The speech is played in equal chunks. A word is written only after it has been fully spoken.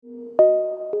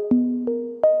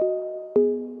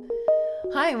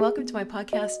Hi, and welcome to my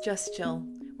podcast, Just Jill,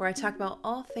 where I talk about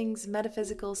all things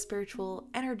metaphysical, spiritual,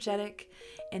 energetic,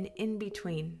 and in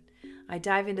between. I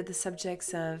dive into the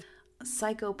subjects of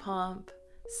psychopomp,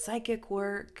 psychic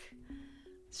work,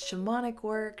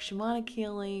 shamanic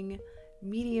healing,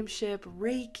 mediumship,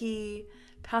 Reiki,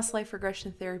 past life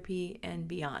regression therapy, and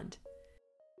beyond.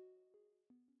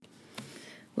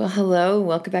 Well, hello.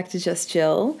 Welcome back to Just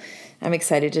Jill. I'm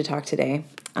excited to talk today.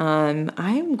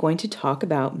 I'm going to talk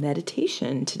about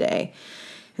meditation today.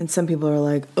 And some people are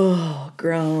like, oh,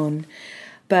 groan.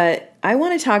 But I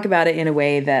want to talk about it in a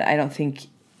way that I don't think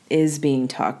is being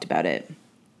talked about it.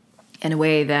 In a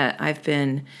way that I've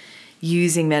been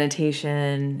using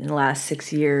meditation in the last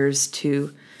 6 years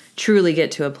to truly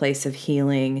get to a place of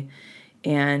healing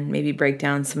and maybe break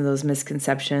down some of those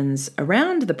misconceptions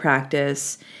around the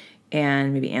practice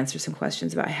and maybe answer some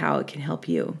questions about how it can help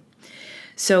you.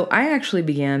 So I actually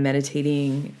began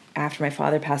meditating after my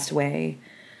father passed away,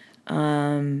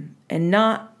 and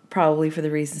not probably for the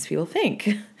reasons people think.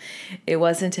 It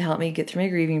wasn't to help me get through my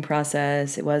grieving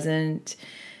process. It wasn't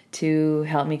to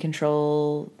help me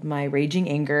control my raging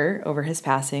anger over his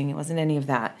passing. It wasn't any of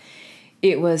that.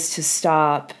 It was to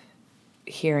stop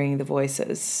hearing the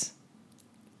voices.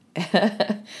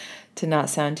 To not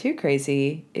sound too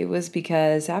crazy, it was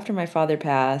because after my father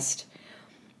passed,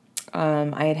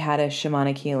 I had a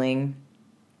shamanic healing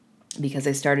because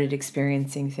I started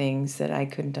experiencing things that I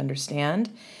couldn't understand,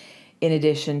 in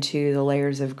addition to the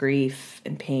layers of grief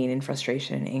and pain and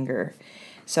frustration and anger.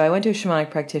 So I went to a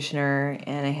shamanic practitioner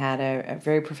and I had a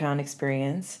very profound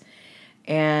experience.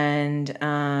 And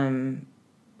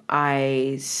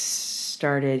I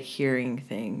started hearing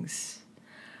things.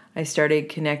 I started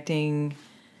connecting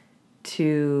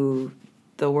to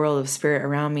the world of spirit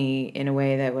around me in a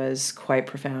way that was quite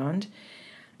profound,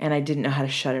 and I didn't know how to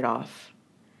shut it off.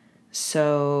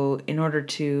 So in order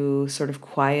to sort of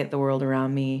quiet the world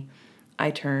around me, I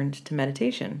turned to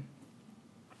meditation.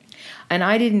 And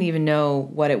I didn't even know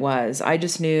what it was. I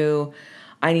just knew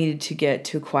I needed to get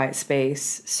to a quiet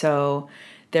space. So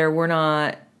there were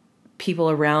not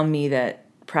people around me that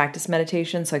practiced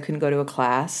meditation, so I couldn't go to a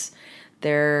class.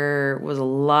 There was a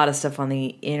lot of stuff on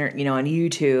the on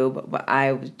YouTube, but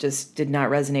I just did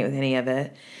not resonate with any of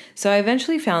it. So I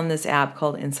eventually found this app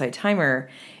called Insight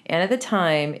Timer. And at the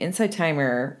time, Insight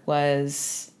Timer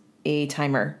was a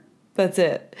timer. That's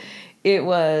it. It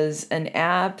was an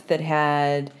app that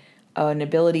had an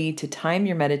ability to time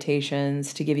your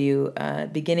meditations, to give you a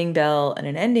beginning bell and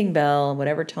an ending bell,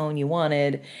 whatever tone you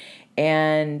wanted,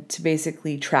 and to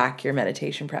basically track your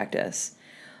meditation practice.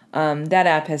 That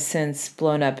app has since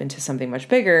blown up into something much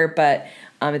bigger, but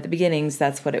at the beginnings,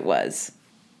 that's what it was.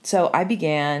 So I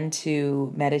began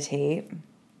to meditate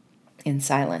in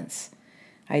silence.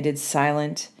 I did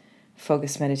silent,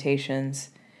 focused meditations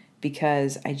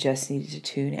because I just needed to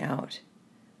tune out.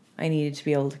 I needed to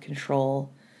be able to control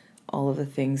all of the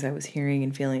things I was hearing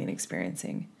and feeling and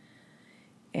experiencing,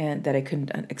 and that I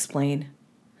couldn't explain.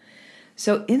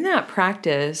 So in that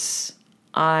practice,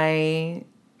 I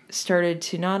started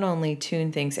to not only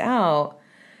tune things out,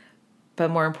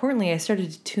 but more importantly, I started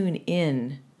to tune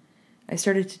in. I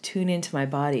started to tune into my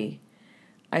body.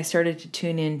 I started to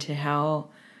tune into how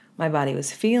my body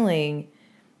was feeling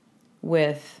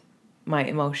with my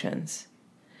emotions.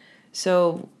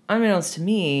 So, unbeknownst to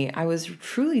me, I was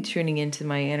truly tuning into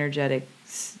my energetic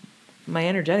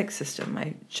system,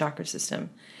 my chakra system,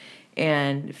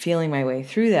 and feeling my way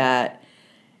through that,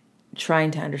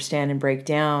 trying to understand and break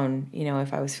down,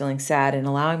 if I was feeling sad, and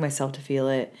allowing myself to feel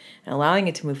it and allowing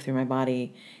it to move through my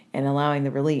body and allowing the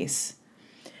release.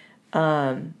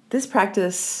 This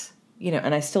practice,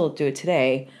 and I still do it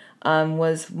today,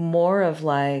 was more of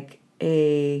like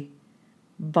a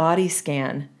body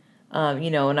scan.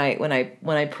 When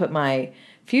I put my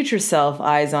future self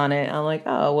eyes on it, I'm like,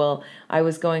 oh, well, I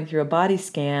was going through a body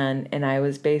scan and I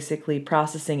was basically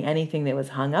processing anything that was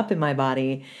hung up in my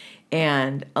body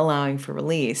and allowing for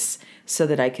release so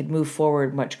that I could move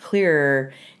forward much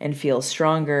clearer and feel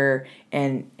stronger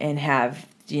and have,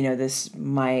 this,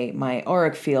 my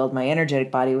auric field, my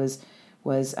energetic body was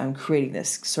creating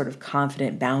this sort of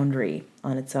confident boundary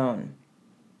on its own.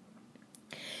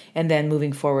 And then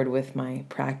moving forward with my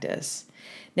practice.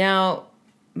 Now,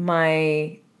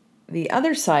 the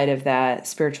other side of that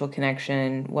spiritual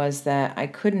connection was that I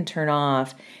couldn't turn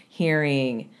off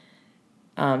hearing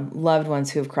loved ones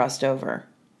who have crossed over.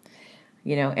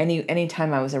 Any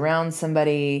time I was around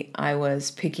somebody, I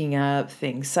was picking up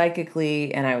things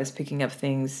psychically, and I was picking up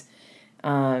things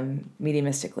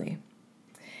mediumistically.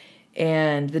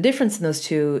 And the difference in those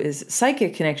two is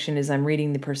psychic connection is I'm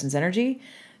reading the person's energy.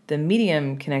 The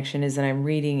medium connection is that I'm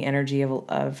reading energy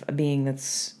of a being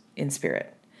that's in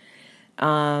spirit.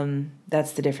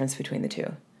 That's the difference between the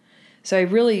two. So I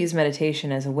really use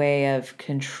meditation as a way of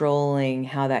controlling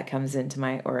how that comes into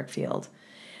my auric field.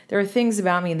 There are things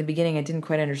about me in the beginning I didn't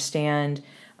quite understand.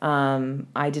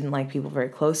 I didn't like people very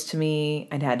close to me.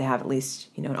 I'd had to have at least,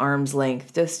 an arm's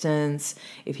length distance.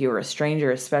 If you were a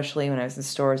stranger, especially when I was in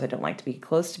stores, I don't like to be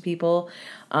close to people.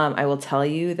 I will tell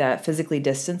you that physically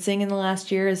distancing in the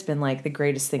last year has been like the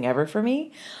greatest thing ever for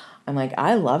me. I'm like,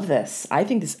 I love this. I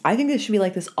think this should be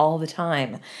like this all the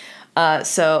time.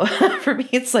 So for me,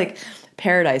 it's like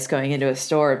paradise going into a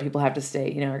store and people have to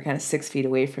stay, are kind of 6 feet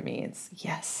away from me. It's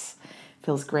yes,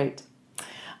 feels great.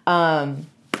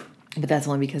 But that's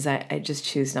only because I just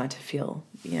choose not to feel,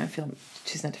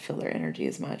 choose not to feel their energy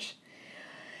as much.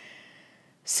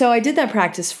 So I did that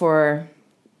practice for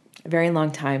a very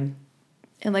long time.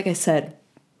 And like I said,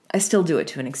 I still do it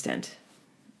to an extent.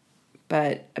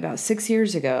 But about 6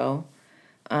 years ago,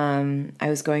 I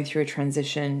was going through a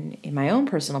transition in my own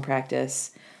personal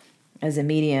practice as a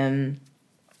medium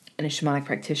and a shamanic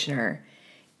practitioner.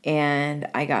 And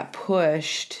I got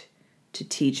pushed to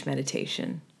teach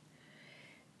meditation.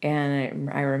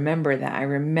 And I remember that. I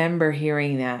remember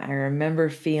hearing that. I remember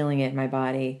feeling it in my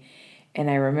body. And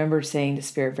I remember saying to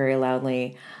Spirit very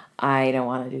loudly, I don't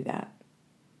want to do that.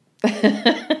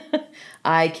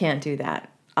 I can't do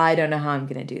that. I don't know how I'm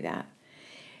going to do that.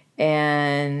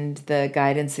 And the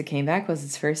guidance that came back was,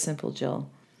 it's very simple,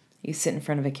 Jill. You sit in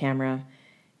front of a camera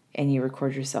and you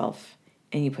record yourself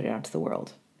and you put it out to the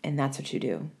world. And that's what you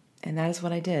do. And that is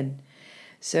what I did.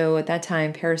 So at that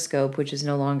time, Periscope, which is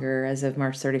no longer, as of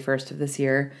March 31st of this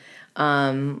year,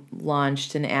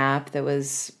 launched an app that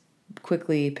was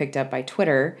quickly picked up by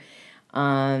Twitter,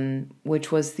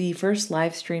 which was the first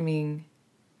live streaming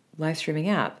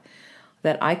app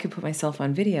that I could put myself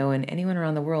on video and anyone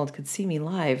around the world could see me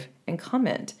live and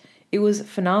comment. It was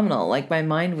phenomenal. Like, my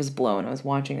mind was blown. I was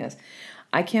watching this.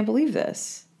 I can't believe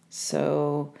this.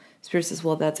 So Spirit says,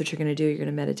 well, that's what you're going to do. You're going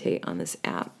to meditate on this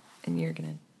app and you're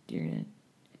going to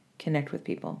connect with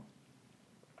people.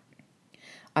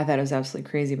 I thought it was absolutely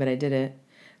crazy, but I did it.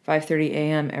 5:30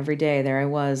 a.m. every day, there I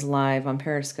was live on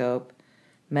Periscope,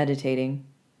 meditating,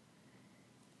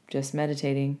 just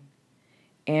meditating.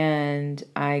 And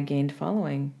I gained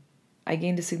following. I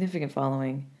gained a significant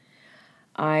following.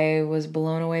 I was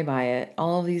blown away by it.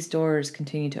 All of these doors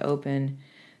continue to open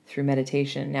through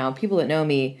meditation. Now, people that know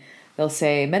me, they'll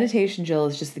say, meditation, Jill,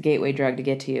 is just the gateway drug to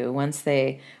get to you. Once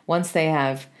they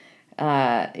have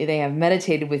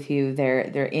meditated with you,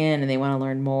 they're in and they want to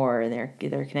learn more, and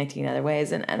they're connecting in other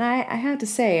ways. And I have to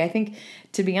say, I think,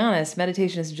 to be honest,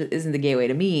 meditation isn't the gateway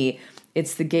to me.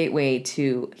 It's the gateway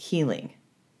to healing.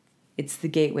 It's the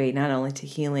gateway not only to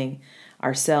healing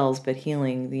ourselves, but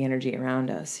healing the energy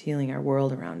around us, healing our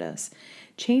world around us.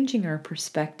 Changing our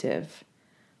perspective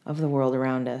of the world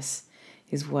around us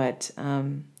is what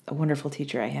a wonderful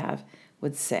teacher I have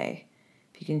would say.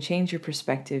 If you can change your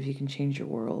perspective, you can change your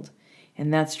world.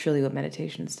 And that's truly what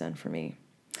meditation's done for me.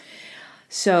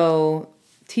 So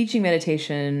teaching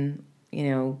meditation,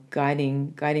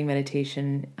 guiding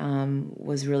meditation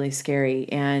was really scary.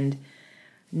 And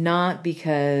not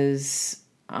because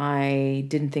I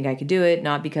didn't think I could do it,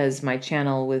 not because my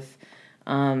channel with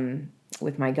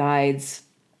my guides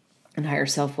and higher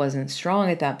self wasn't strong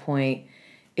at that point.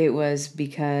 It was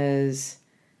because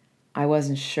I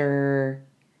wasn't sure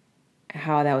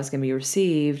how that was going to be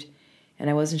received, and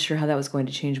I wasn't sure how that was going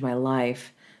to change my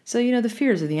life. So, the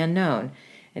fears of the unknown.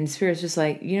 And Spirit's just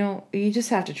like, you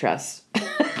just have to trust.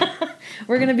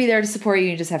 We're going to be there to support you.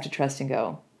 You just have to trust and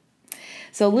go.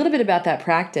 So a little bit about that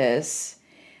practice,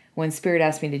 when Spirit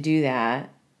asked me to do that,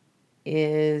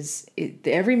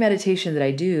 every meditation that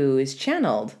I do is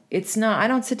channeled. It's not, I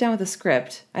don't sit down with a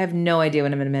script. I have no idea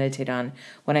what I'm going to meditate on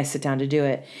when I sit down to do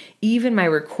it. Even my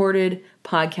recorded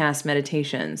podcast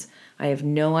meditations, I have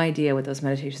no idea what those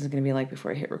meditations are going to be like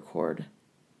before I hit record.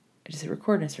 I just hit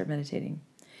record and I start meditating.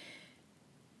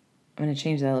 I'm going to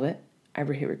change that a little bit. I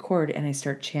hit record and I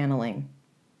start channeling.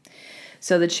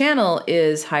 So the channel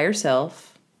is higher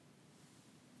self,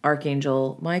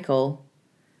 Archangel Michael,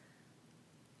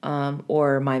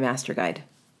 or my master guide.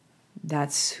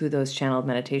 That's who those channeled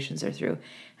meditations are through.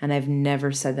 And I've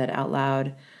never said that out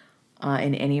loud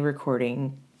in any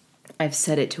recording. I've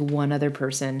said it to one other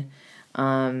person,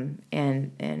 and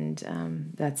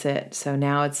that's it. So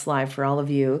now it's live for all of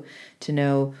you to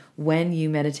know when you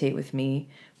meditate with me,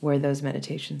 where those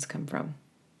meditations come from.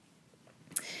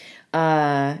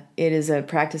 It is a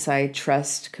practice I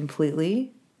trust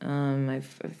completely.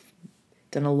 I've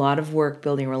done a lot of work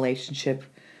building relationship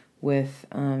with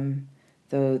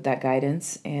that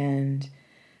guidance. And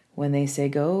when they say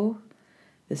go,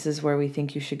 this is where we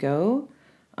think you should go.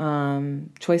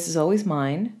 Choice is always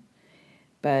mine,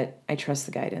 but I trust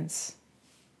the guidance.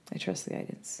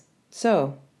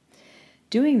 So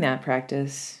doing that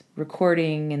practice,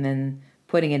 recording and then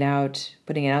putting it out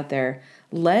there,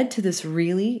 led to this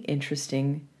really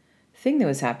interesting thing that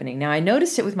was happening. Now, I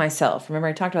noticed it with myself. Remember,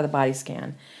 I talked about the body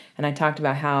scan, and I talked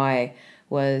about how I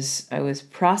was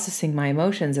processing my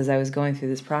emotions as I was going through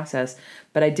this process,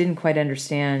 but I didn't quite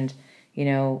understand,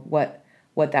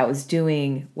 what that was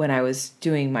doing when I was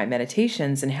doing my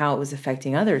meditations and how it was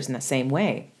affecting others in the same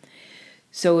way.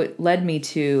 So it led me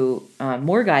to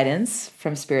more guidance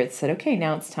from Spirit that said, okay,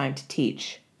 now it's time to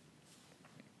teach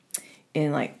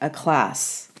in like a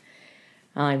class.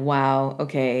 I'm like, wow,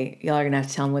 okay, y'all are going to have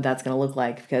to tell me what that's going to look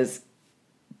like, because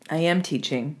I am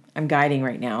teaching. I'm guiding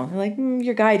right now. They're like,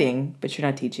 you're guiding, but you're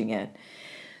not teaching it.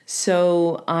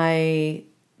 So I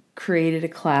created a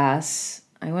class.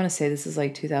 I want to say this is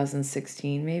like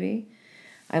 2016, maybe.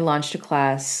 I launched a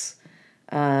class.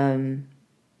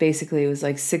 Basically, it was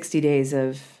like 60 days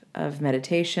of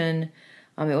meditation.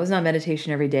 It was not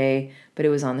meditation every day, but it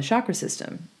was on the chakra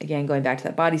system. Again, going back to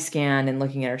that body scan and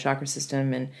looking at our chakra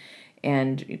system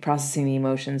and processing the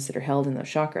emotions that are held in those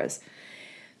chakras.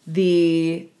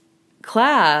 The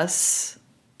class,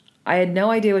 I had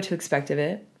no idea what to expect of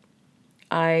it.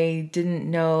 I didn't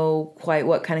know quite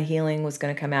what kind of healing was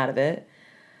going to come out of it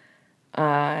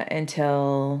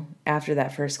until after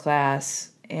that first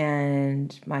class.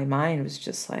 And my mind was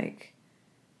just like,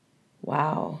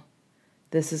 wow,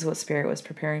 this is what Spirit was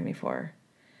preparing me for.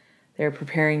 They were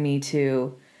preparing me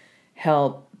to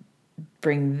help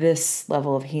bring this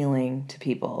level of healing to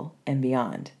people and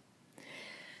beyond.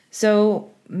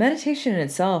 So meditation in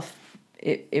itself,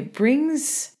 it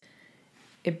brings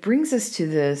us to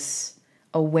this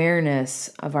awareness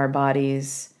of our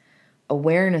bodies,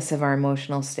 awareness of our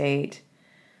emotional state,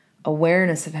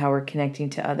 awareness of how we're connecting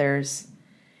to others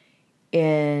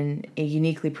in a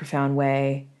uniquely profound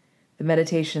way. The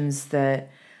meditations that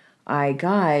I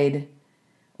guide,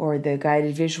 or the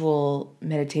guided visual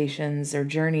meditations or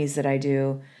journeys that I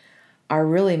do, are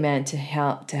really meant to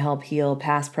help heal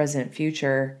past, present,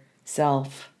 future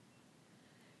self,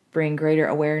 bring greater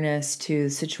awareness to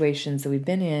situations that we've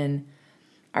been in,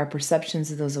 our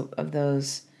perceptions of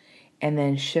those, and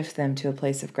then shift them to a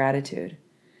place of gratitude.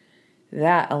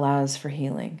 That allows for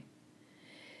healing.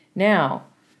 Now,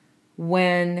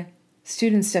 when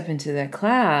students step into that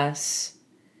class,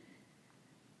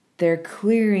 they're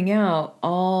clearing out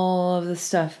all of the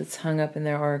stuff that's hung up in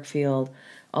their auric field,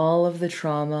 all of the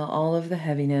trauma, all of the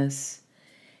heaviness,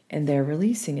 and they're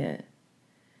releasing it.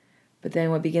 But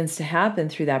then what begins to happen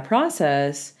through that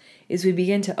process is we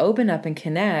begin to open up and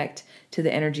connect to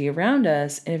the energy around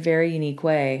us in a very unique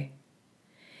way.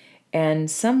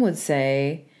 And some would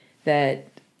say that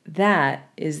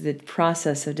is the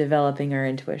process of developing our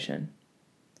intuition.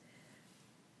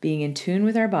 Being in tune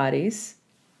with our bodies,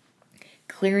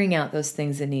 clearing out those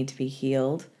things that need to be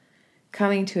healed,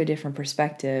 coming to a different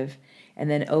perspective, and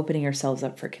then opening ourselves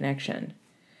up for connection,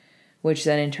 which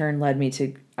then in turn led me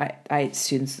to,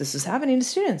 students, this is happening to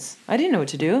students. I didn't know what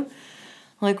to do.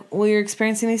 Like, well, you're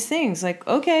experiencing these things. Like,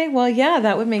 okay, well, yeah,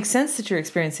 that would make sense that you're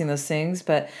experiencing those things,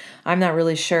 but I'm not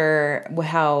really sure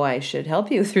how I should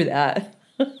help you through that.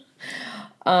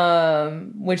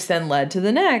 Which then led to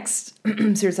the next.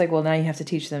 So it's like, well, now you have to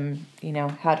teach them,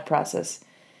 how to process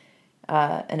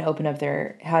and open up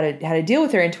how to deal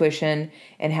with their intuition,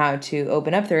 and how to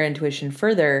open up their intuition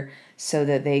further so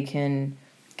that they can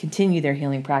continue their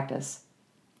healing practice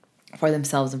for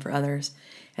themselves and for others.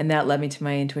 And that led me to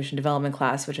my intuition development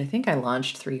class, which I think I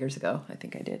launched 3 years ago. I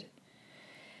think I did.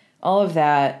 All of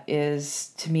that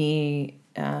is, to me,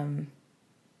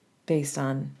 based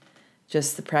on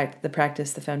just the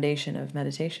practice, the foundation of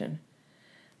meditation.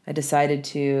 I decided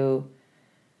to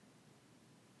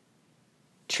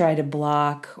try to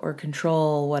block or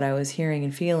control what I was hearing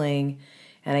and feeling,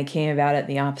 and I came about it in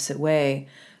the opposite way.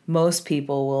 Most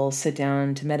people will sit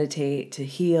down to meditate, to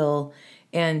heal,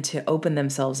 and to open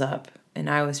themselves up, and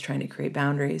I was trying to create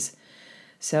boundaries.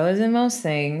 So as in most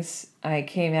things, I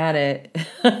came at it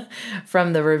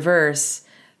from the reverse,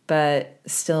 but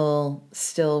still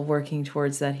working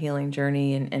towards that healing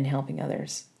journey and helping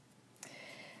others.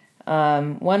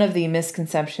 One of the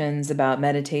misconceptions about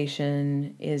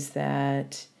meditation is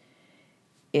that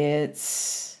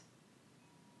it's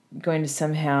going to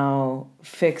somehow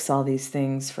fix all these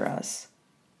things for us.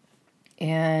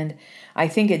 And I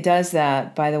think it does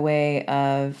that by the way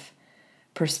of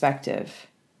perspective.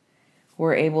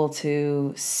 We're able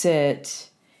to sit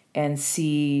and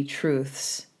see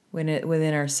truths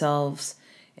within ourselves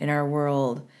in our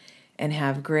world and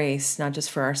have grace, not just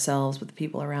for ourselves, but the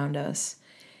people around us.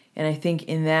 And I think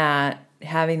in that,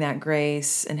 having that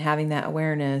grace and having that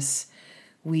awareness,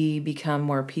 we become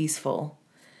more peaceful.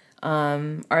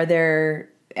 Are there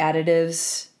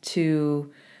additives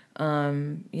to,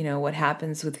 what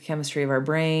happens with the chemistry of our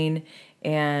brain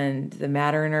and the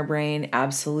matter in our brain?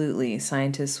 Absolutely.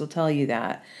 Scientists will tell you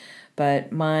that.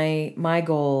 But my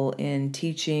goal in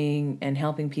teaching and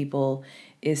helping people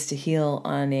is to heal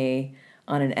on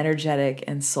an energetic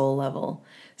and soul level.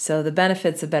 So the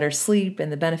benefits of better sleep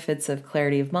and the benefits of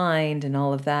clarity of mind and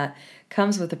all of that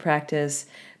comes with the practice,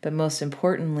 but most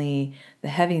importantly, the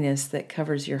heaviness that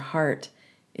covers your heart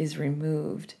is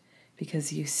removed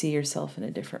because you see yourself in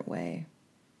a different way.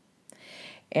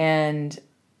 And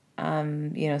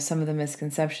some of the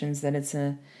misconceptions that it's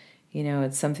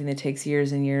something that takes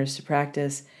years and years to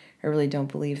practice, I really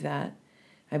don't believe that.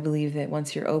 I believe that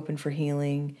once you're open for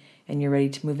healing and you're ready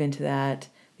to move into that,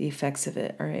 the effects of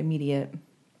it are immediate.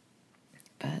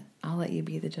 But I'll let you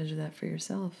be the judge of that for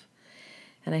yourself.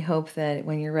 And I hope that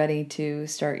when you're ready to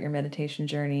start your meditation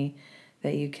journey,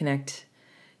 that you connect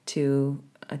to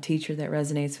a teacher that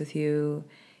resonates with you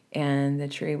and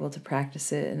that you're able to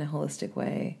practice it in a holistic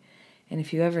way. And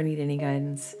if you ever need any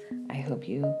guidance, I hope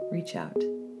you reach out.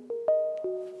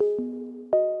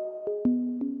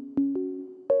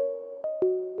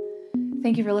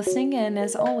 Thank you for listening, and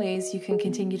as always, you can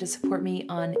continue to support me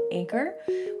on Anchor,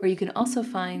 where you can also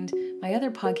find my other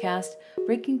podcast,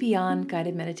 Breaking Beyond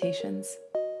Guided Meditations.